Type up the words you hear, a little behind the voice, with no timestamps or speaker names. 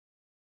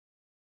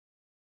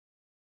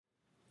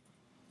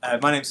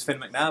My name's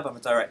Finlay McNab. I'm a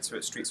director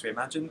at Streets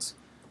Reimagined.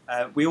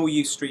 We all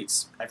use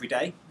streets every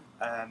day.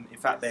 In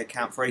fact, they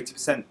account for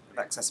 80% of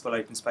accessible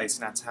open space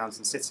in our towns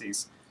and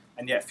cities,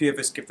 and yet few of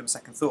us give them a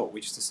second thought.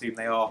 We just assume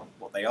they are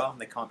what they are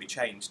and they can't be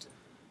changed.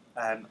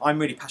 I'm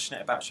really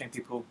passionate about showing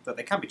people that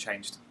they can be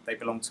changed. They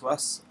belong to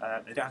us.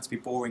 They don't have to be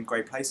boring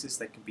grey places.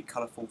 They can be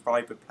colourful,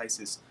 vibrant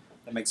places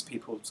that makes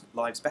people's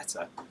lives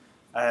better.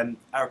 Our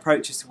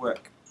approach is to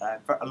work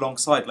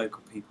alongside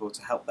local people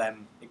to help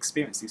them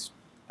experience these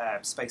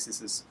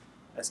spaces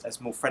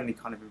as more friendly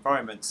kind of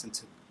environments, and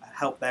to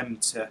help them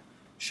to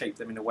shape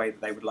them in a way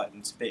that they would like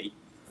them to be.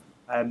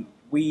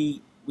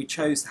 We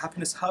chose the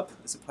Happiness Hub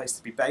as a place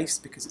to be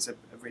based because it's a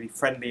really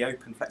friendly,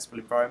 open, flexible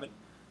environment.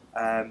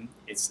 And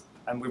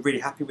we're really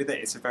happy with it.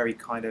 It's a very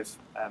kind of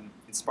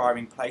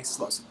inspiring place,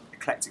 lots of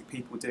eclectic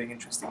people doing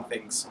interesting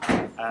things,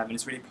 and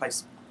it's really a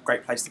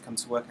great place to come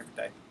to work every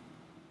day.